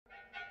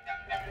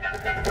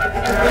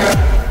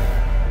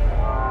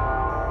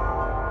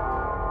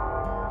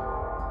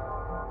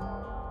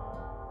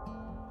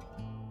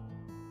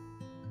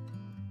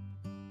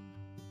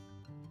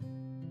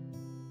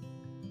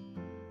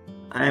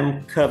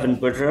Kervin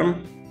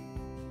Budram.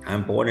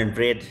 I'm born and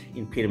bred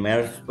in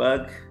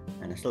Pietermaritzburg,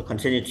 and I still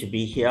continue to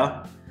be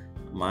here.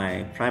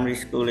 My primary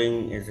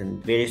schooling is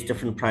in various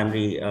different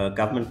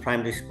government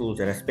primary schools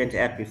that I spent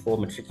at before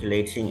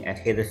matriculating at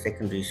Heather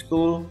Secondary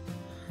School.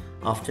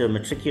 After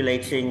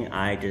matriculating,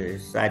 I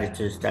decided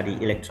to study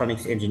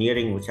electronics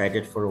engineering, which I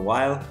did for a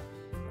while,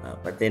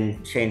 but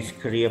then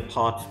changed career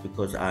paths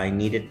because I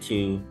needed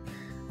to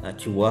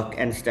work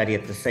and study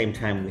at the same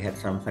time. We had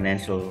some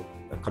financial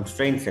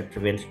constraints that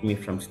prevented me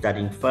from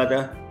studying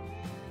further.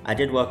 I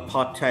did work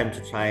part-time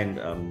to try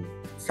and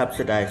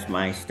subsidize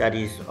my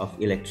studies of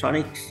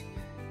electronics,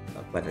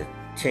 but I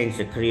changed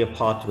the career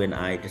path when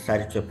I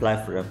decided to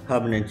apply for a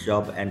permanent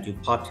job and do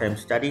part-time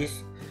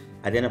studies.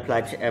 I then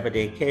applied to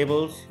Aberdeen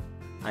Cables.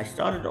 I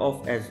started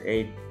off as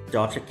a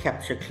data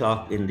capture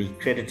clerk in the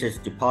creditors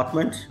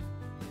department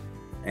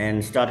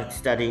and started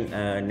studying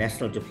a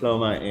national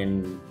diploma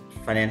in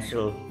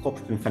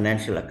corporate and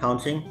financial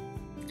accounting.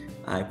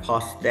 I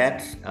passed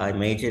that. I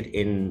majored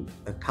in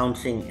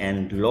accounting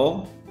and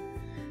law.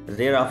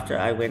 Thereafter,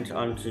 I went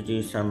on to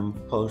do some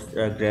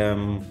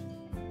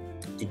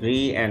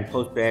degree and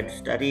postgrad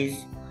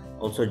studies,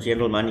 also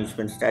general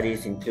management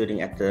studies,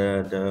 including at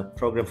the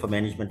Program for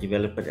Management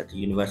Development at the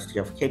University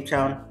of Cape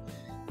Town.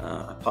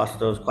 I passed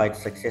those quite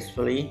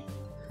successfully.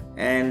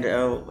 And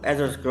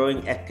as I was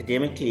growing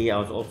academically, I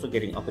was also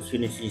getting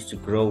opportunities to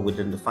grow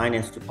within the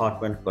finance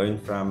department, going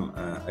from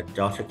a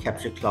data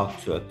capture clerk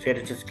to a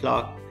creditors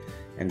clerk,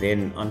 and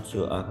then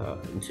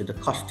into the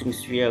costing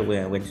sphere,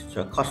 where I went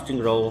into a costing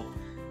role.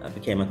 I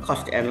became a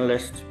cost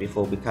analyst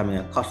before becoming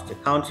a cost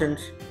accountant,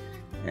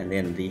 and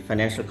then the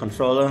financial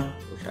controller,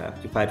 which I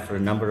occupied for a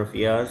number of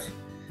years.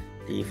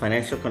 The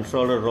financial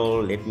controller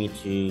role led me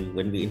to,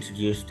 when we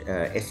introduced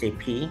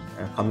SAP,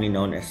 commonly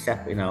known as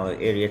SAP in our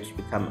area, to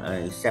become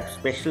a SAP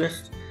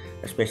specialist,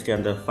 especially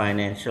on the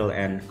financial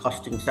and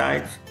costing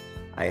sides.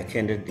 I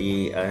attended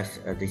the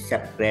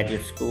SAP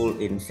graduate school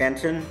in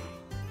Sandton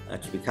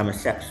to become a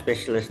SAP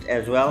specialist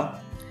as well.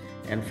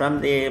 And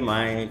from there,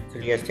 my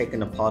career has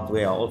taken a path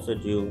where I also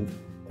do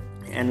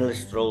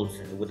analyst roles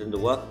within the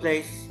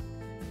workplace.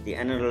 The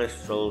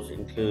analyst roles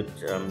include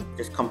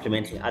just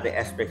complementing other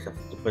aspects of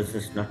the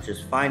business, not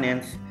just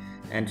finance,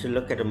 and to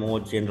look at a more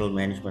general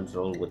management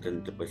role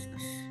within the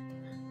business.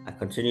 I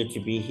continue to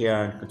be here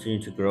and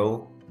continue to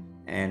grow,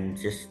 and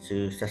just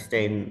to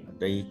sustain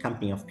the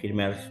company of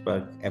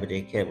Pietermaritzburg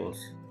Aberdeen Cables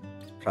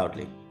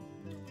proudly.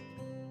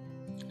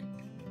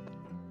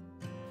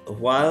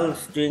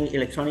 Whilst doing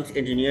electronics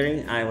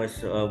engineering, I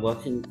was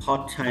working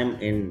part-time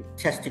in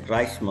plastic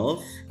rice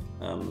mills.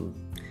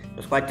 It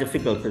was quite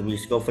difficult because we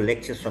used to go for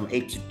lectures from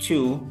 8 to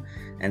 2,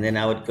 and then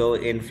I would go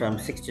in from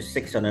 6 to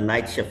 6 on a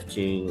night shift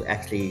to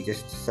actually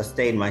just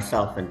sustain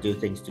myself and do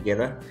things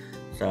together.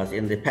 So I was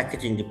in the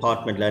packaging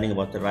department learning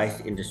about the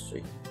rice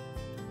industry.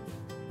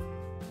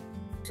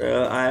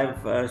 So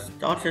I've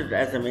started,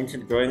 as I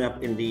mentioned, growing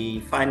up in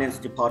the finance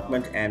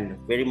department and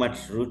very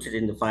much rooted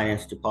in the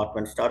finance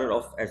department. Started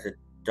off as a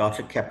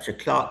data capture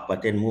clerk,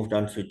 but then moved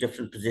on to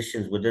different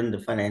positions within the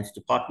finance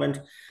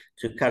department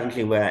to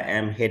currently where I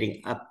am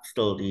heading up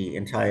still the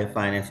entire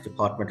finance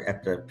department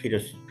at the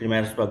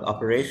Pietermaritzburg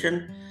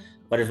operation.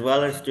 But as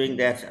well as doing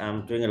that,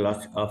 I'm doing a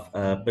lot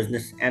of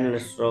business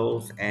analyst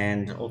roles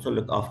and also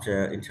look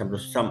after in terms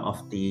of some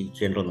of the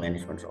general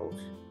management roles.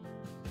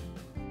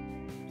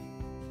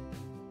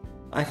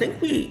 I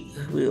think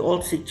we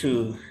all seek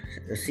to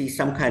see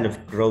some kind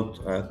of growth,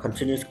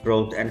 continuous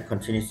growth and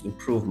continuous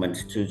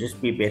improvement to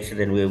just be better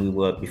than where we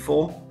were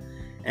before,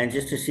 and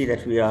just to see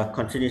that we are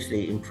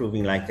continuously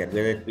improving like that,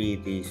 whether it be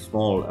the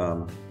small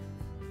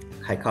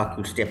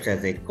Haikaku steps,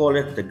 as they call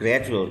it, the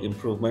gradual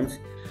improvements,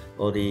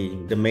 or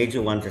the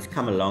major ones that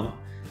come along.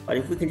 But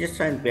if we can just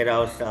try and better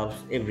ourselves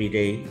every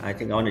day, I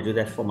think I want to do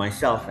that for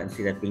myself and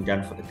see that being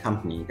done for the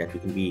company, that we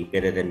can be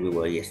better than we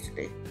were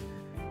yesterday.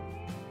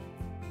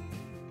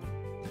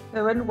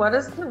 Kervin, what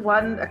is the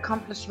one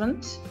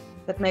accomplishment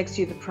that makes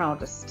you the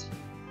proudest?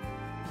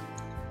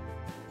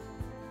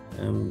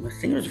 I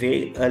think it was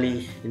very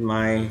early in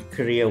my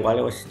career while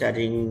I was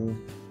studying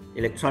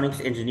electronics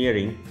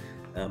engineering.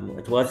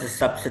 It was a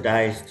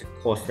subsidized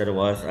course that it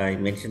was. I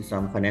mentioned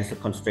some financial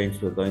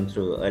constraints we were going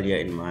through earlier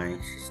in my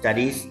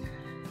studies.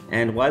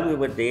 And while we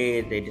were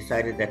there, they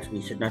decided that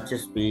we should not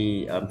just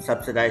be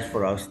subsidized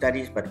for our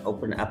studies, but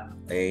open up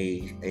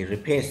a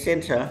repair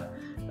center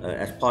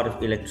as part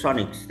of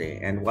electronics there.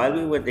 And while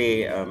we were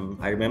there,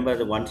 I remember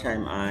the one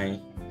time I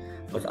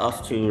was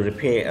asked to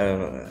repair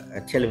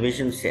a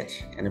television set,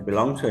 and it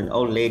belonged to an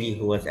old lady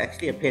who was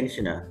actually a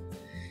pensioner.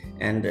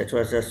 And it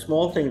was a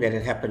small thing that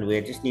had happened where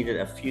it just needed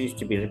a fuse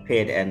to be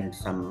repaired and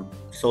some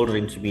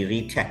soldering to be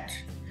retacked,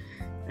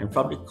 and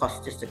probably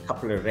cost just a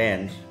couple of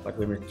rand. But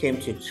when it came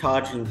to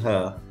charging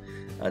her,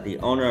 the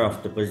owner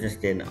of the business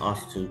then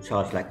asked to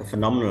charge like a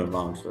phenomenal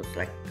amount, so it's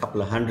like a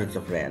couple of hundreds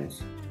of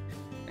rands.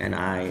 And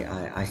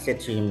I said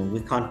to him,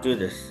 "We can't do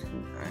this."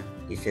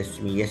 He says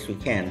to me, "Yes, we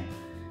can."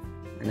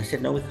 And I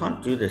said, "No, we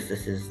can't do this.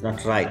 This is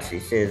not right." He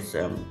says,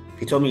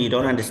 he told me, "You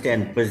don't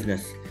understand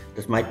business.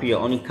 This might be your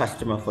only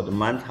customer for the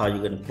month. How are you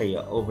going to pay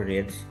your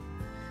overheads?"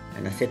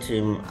 And I said to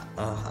him,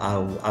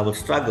 I will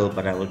struggle,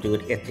 but I will do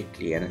it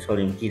ethically. And I told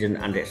him he didn't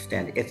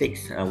understand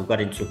ethics. We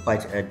got into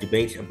quite a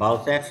debate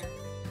about that.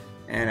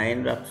 And I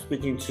ended up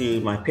speaking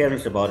to my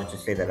parents about it to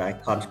say that I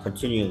can't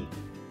continue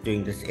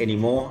doing this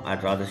anymore.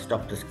 I'd rather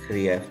stop this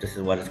career if this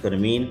is what it's going to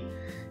mean.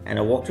 And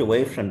I walked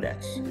away from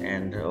that.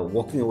 And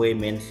walking away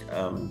meant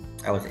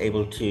I was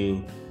able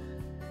to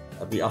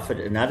be offered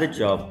another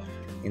job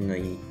in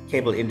the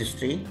cable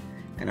industry.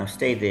 And I've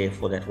stayed there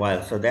for that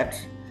while. So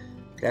that's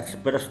a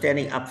bit of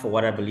standing up for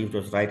what I believed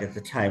was right at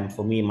the time.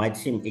 For me, it might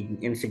seem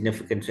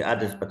insignificant to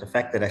others, but the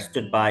fact that I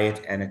stood by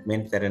it and it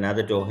meant that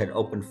another door had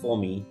opened for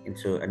me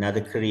into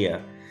another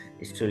career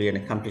is truly an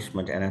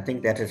accomplishment. And I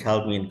think that has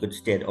held me in good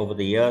stead over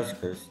the years,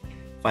 because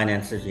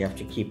finances, you have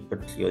to keep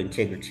your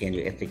integrity and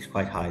your ethics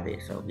quite high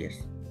there. So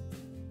yes.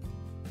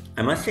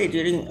 I must say,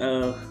 during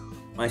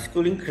my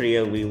schooling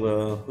career, we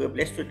were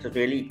blessed with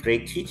really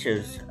great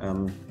teachers.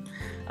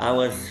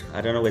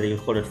 I don't know whether you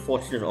call it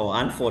fortunate or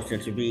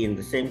unfortunate, to be in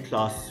the same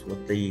class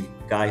with the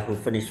guy who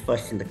finished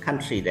first in the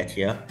country that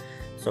year.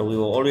 So we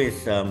were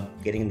always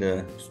getting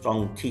the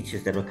strong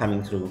teachers that were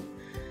coming through.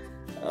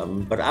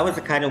 But I was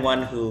the kind of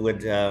one who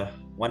would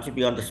want to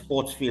be on the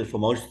sports field for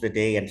most of the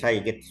day and try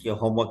to get your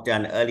homework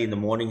done early in the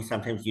morning,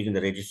 sometimes during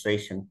the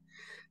registration.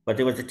 But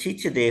there was a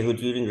teacher there who,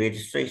 during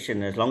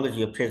registration, as long as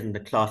you were present in the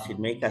class, he'd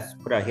make us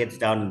put our heads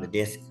down in the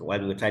desk while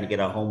we were trying to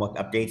get our homework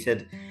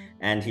updated.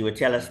 And he would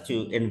tell us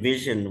to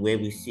envision where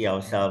we see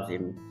ourselves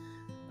in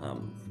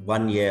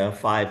 1 year,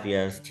 5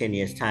 years, 10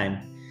 years' time.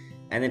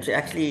 And then to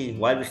actually,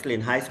 while we're still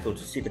in high school,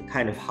 to see the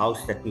kind of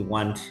house that we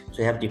want,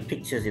 to have the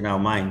pictures in our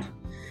mind.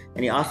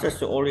 And he asked us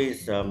to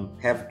always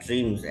have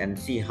dreams and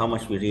see how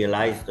much we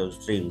realize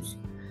those dreams.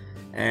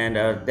 And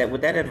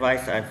with that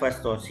advice, I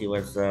first thought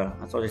I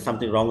thought there's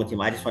something wrong with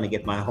him. I just want to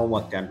get my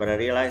homework done. But I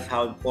realized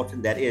how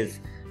important that is,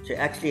 to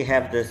actually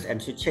have this and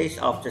to chase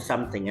after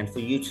something, and for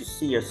you to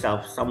see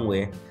yourself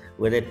somewhere,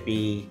 whether it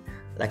be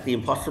like the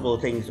impossible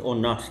things or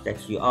not,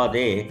 that you are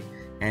there,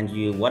 and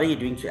what are you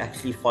doing to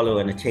actually follow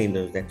and attain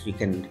those, that you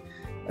can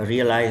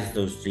realize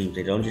those dreams.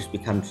 They don't just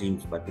become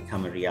dreams, but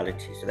become a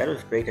reality. So that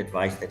was great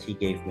advice that he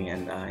gave me,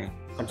 and I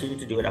continue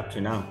to do it up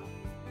to now.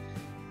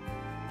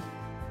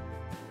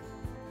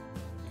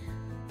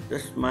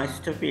 This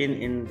must have been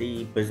in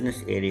the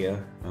business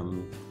area.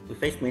 We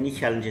faced many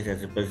challenges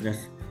as a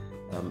business.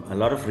 A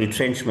lot of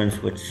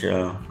retrenchments, which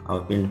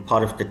I've been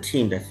part of the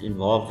team that's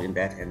involved in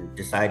that and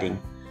deciding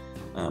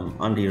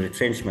on the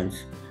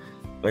retrenchments.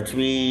 But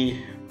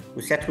we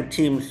sat with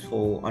teams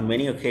on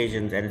many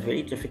occasions, and it's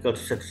very difficult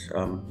to sit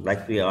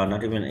like we are,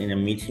 not even in a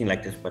meeting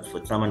like this, but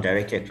with someone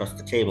directly across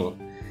the table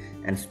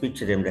and speak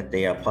to them that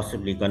they are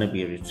possibly going to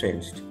be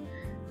retrenched.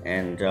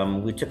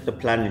 And we took the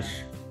plunge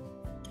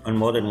on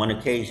more than one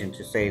occasion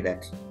to say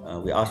that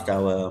we asked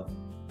our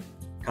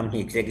company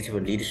executive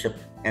and leadership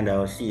and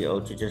our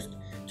CEO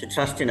to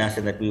trust in us,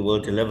 and that we will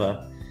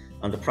deliver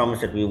on the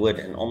promise that we would,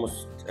 and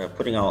almost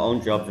putting our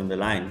own jobs on the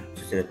line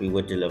to say that we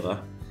would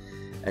deliver.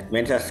 It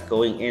meant us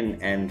going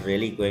in and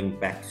really going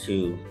back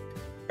to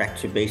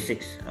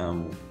basics.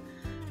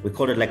 We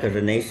called it like a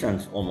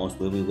renaissance almost,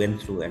 where we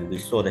went through and we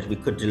saw that we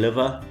could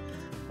deliver.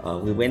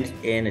 We went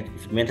in,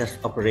 it meant us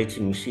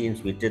operating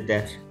machines, we did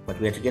that, but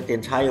we had to get the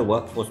entire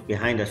workforce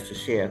behind us to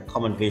share a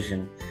common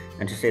vision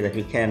and to say that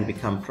we can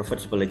become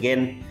profitable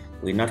again.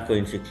 We're not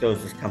going to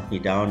close this company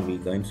down, we're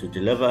going to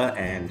deliver.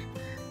 And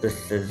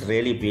this has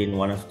really been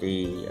one of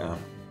the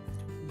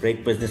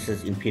great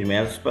businesses in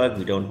Pietermaritzburg.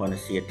 We don't want to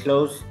see it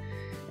close.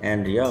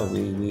 And yeah,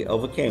 we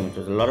overcame. It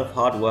was a lot of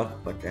hard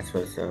work, but that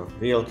was a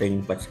real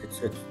thing. But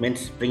it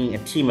meant bringing a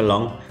team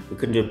along. We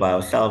couldn't do it by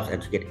ourselves,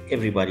 and to get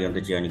everybody on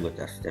the journey with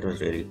us. That was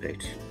really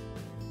great.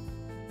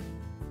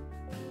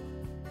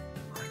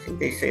 I think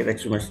they say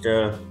that you must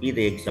be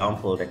the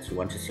example that you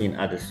want to see in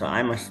others. So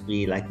I must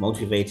be like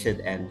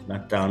motivated and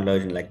not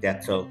downloading like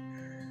that. So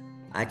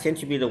I tend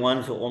to be the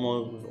one who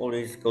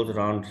always goes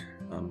around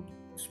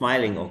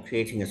smiling or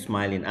creating a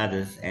smile in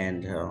others,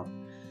 and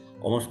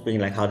almost being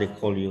like how they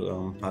call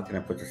you, how can I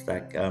put this,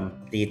 like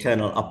the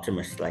eternal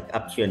optimist, like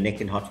up to your neck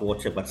in hot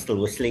water but still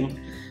whistling.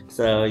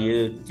 So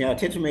you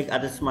tend to make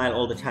others smile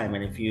all the time,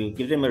 and if you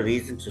give them a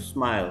reason to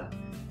smile,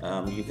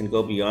 you can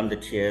go beyond the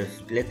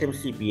tears, let them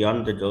see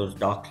beyond those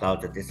dark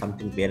clouds, that there's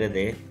something better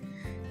there,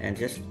 and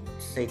just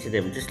say to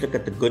them, just look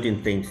at the good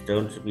in things.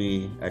 Don't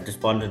be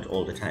despondent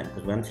all the time,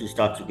 because once you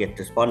start to get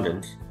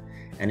despondent,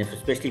 and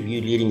especially if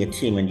you're leading a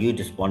team and you're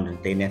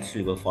despondent, they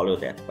naturally will follow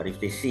that. But if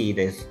they see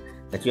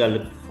that you are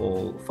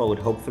looking forward,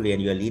 hopefully,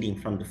 and you are leading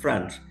from the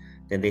front,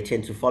 then they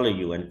tend to follow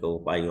you and go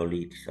by your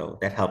lead. So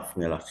that helps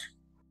me a lot.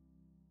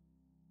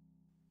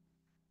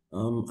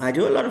 I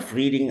do a lot of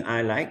reading.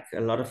 I like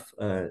a lot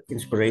of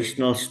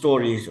inspirational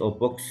stories or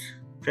books,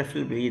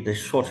 preferably the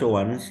shorter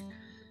ones.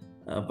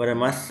 But I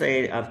must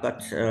say, I've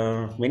got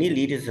many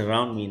leaders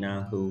around me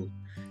now who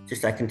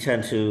I can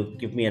turn to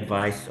give me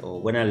advice, or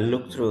when I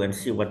look through and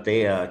see what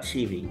they are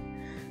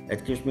achieving,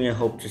 it gives me a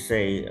hope to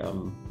say,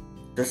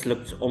 this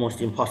looks almost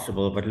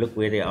impossible, but look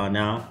where they are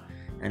now,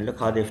 and look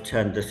how they've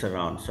turned this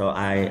around. So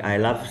I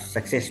love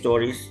success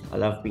stories. I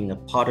love being a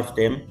part of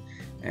them,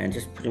 and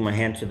just putting my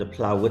hand to the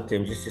plow with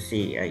them just to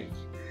see,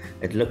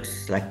 it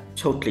looks like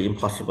totally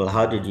impossible.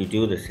 How did you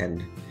do this?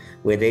 And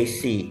where they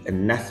see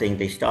nothing,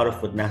 they start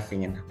off with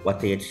nothing, and what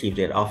they achieve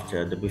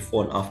thereafter, the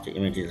before and after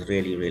images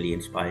really, really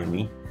inspire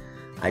me.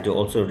 I do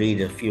also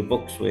read a few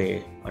books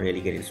where I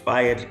really get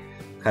inspired.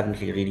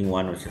 Currently reading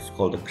one which is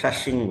called The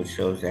Crushing, which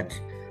shows that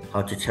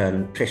how to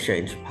turn pressure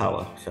into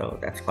power. So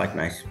that's quite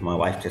nice. My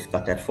wife just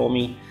got that for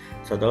me.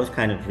 So those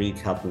kind of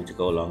reads help me to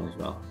go along as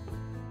well.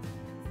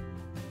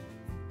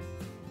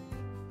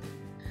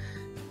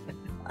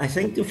 I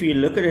think if you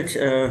look at it,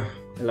 a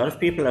lot of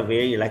people are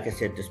very, like I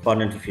said,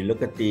 despondent. If you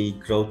look at the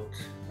growth,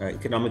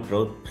 economic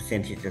growth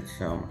percentage, it's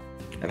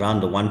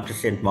around the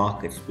 1%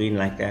 mark. It's been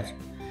like that.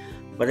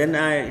 But then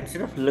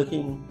instead of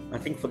looking, I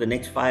think for the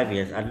next 5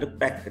 years, I look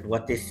back at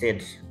what they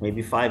said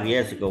maybe 5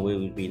 years ago, where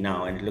we'd be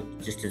now, and it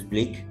looked just as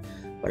bleak.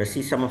 But I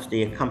see some of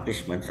the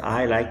accomplishments.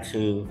 I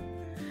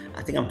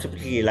think I'm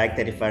typically like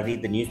that. If I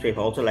read the newspaper,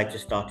 I also like to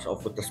start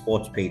off with the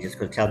sports pages,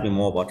 because it tells me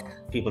more about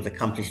people's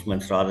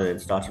accomplishments rather than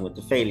starting with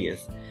the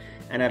failures.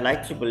 And I'd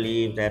like to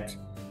believe that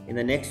in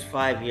the next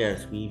 5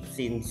 years, we've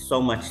seen so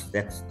much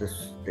that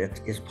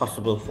is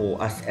possible for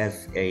us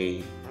as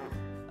a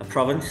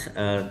province.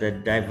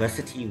 The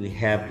diversity we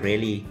have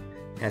really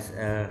has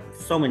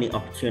so many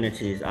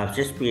opportunities. I've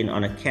just been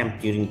on a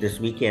camp during this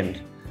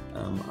weekend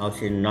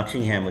out in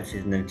Nottingham, which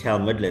is in the Natal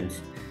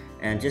Midlands,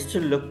 and just to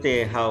look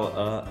there how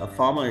a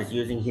farmer is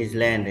using his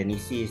land, and he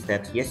sees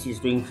that yes, he's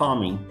doing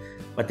farming,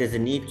 but there's a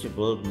need to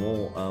build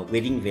more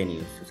wedding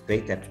venues. It's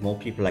great that more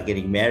people are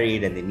getting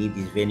married and they need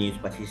these venues,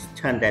 but he's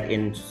turned that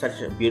into such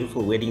a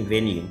beautiful wedding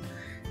venue.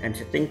 And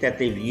to think that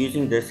they're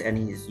using this and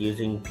he's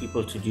using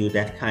people to do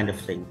that kind of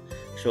thing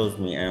shows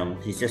me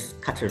he's just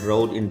cut a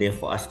road in there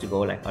for us to go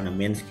like on a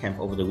men's camp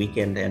over the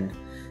weekend. And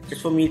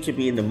just for me to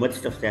be in the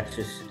midst of that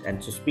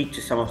and to speak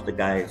to some of the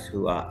guys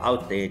who are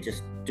out there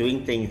just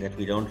doing things that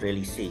we don't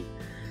really see.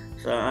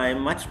 So I'm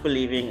much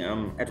believing,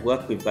 at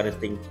work we've got a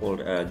thing called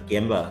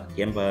Gemba.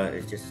 Gemba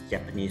is just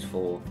Japanese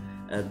for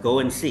go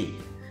and see.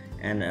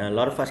 And a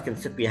lot of us can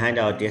sit behind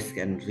our desk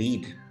and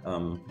read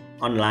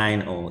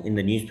online or in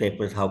the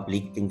newspapers how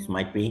bleak things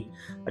might be.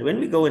 But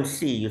when we go and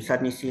see, you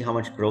suddenly see how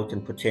much growth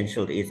and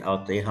potential there is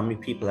out there, how many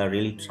people are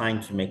really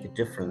trying to make a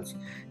difference.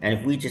 And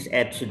if we just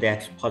add to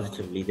that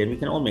positively, then we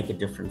can all make a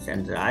difference.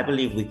 And I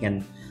believe we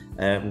can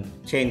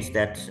change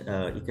that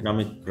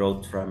economic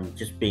growth from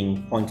just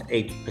being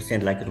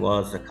 0.8% like it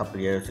was a couple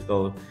of years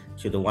ago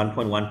to the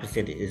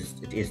 1.1%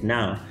 it is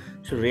now,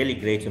 to really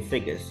greater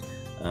figures.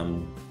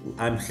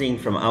 I'm seeing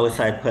from our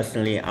side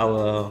personally,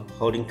 our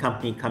holding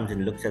company comes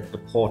and looks at the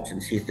port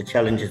and sees the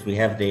challenges we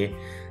have there.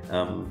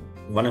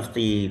 One of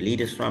the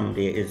leaders from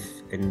there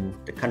is in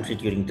the country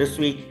during this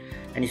week,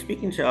 and he's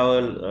speaking to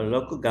our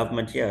local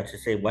government here to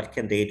say what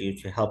can they do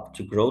to help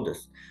to grow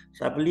this.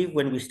 So I believe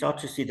when we start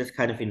to see this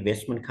kind of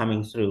investment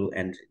coming through,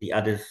 and the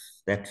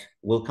others that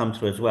will come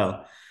through as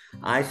well,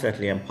 I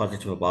certainly am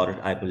positive about it.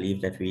 I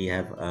believe that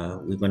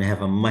we're going to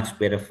have a much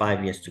better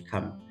 5 years to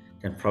come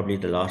than probably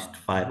the last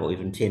 5 or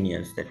even 10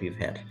 years that we've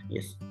had.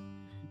 Yes.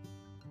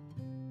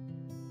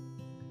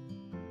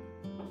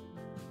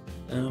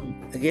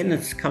 Again,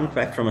 it's come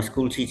back from a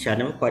school teacher. I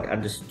never quite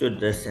understood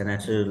this, and I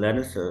had to learn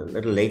this a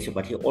little later,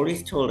 but he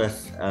always told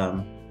us,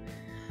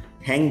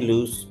 hang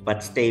loose,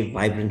 but stay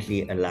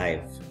vibrantly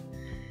alive.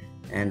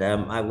 And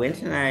I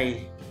went and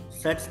I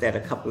searched that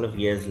a couple of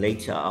years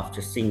later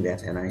after seeing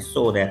that, and I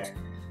saw that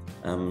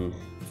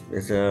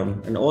there's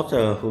an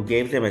author who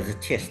gave them as a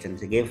test, and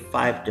they gave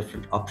 5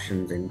 different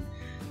options, and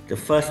the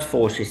first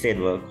 4 she said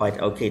were quite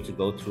okay to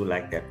go through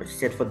like that, but she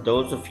said for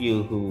those of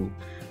you who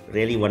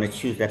really want to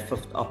choose that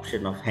 5th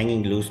option of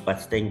hanging loose but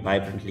staying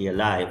vibrantly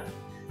alive,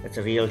 that's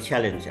a real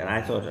challenge. And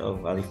I thought, oh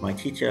well, if my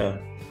teacher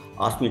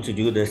asked me to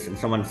do this and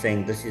someone's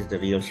saying this is the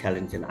real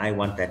challenge and I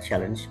want that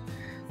challenge,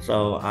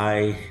 so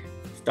I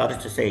started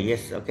to say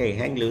yes, okay,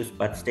 hang loose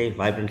but stay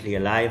vibrantly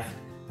alive.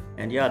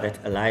 And yeah,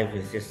 that alive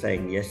is just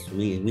saying, yes,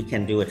 we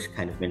can do it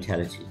kind of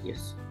mentality,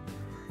 yes.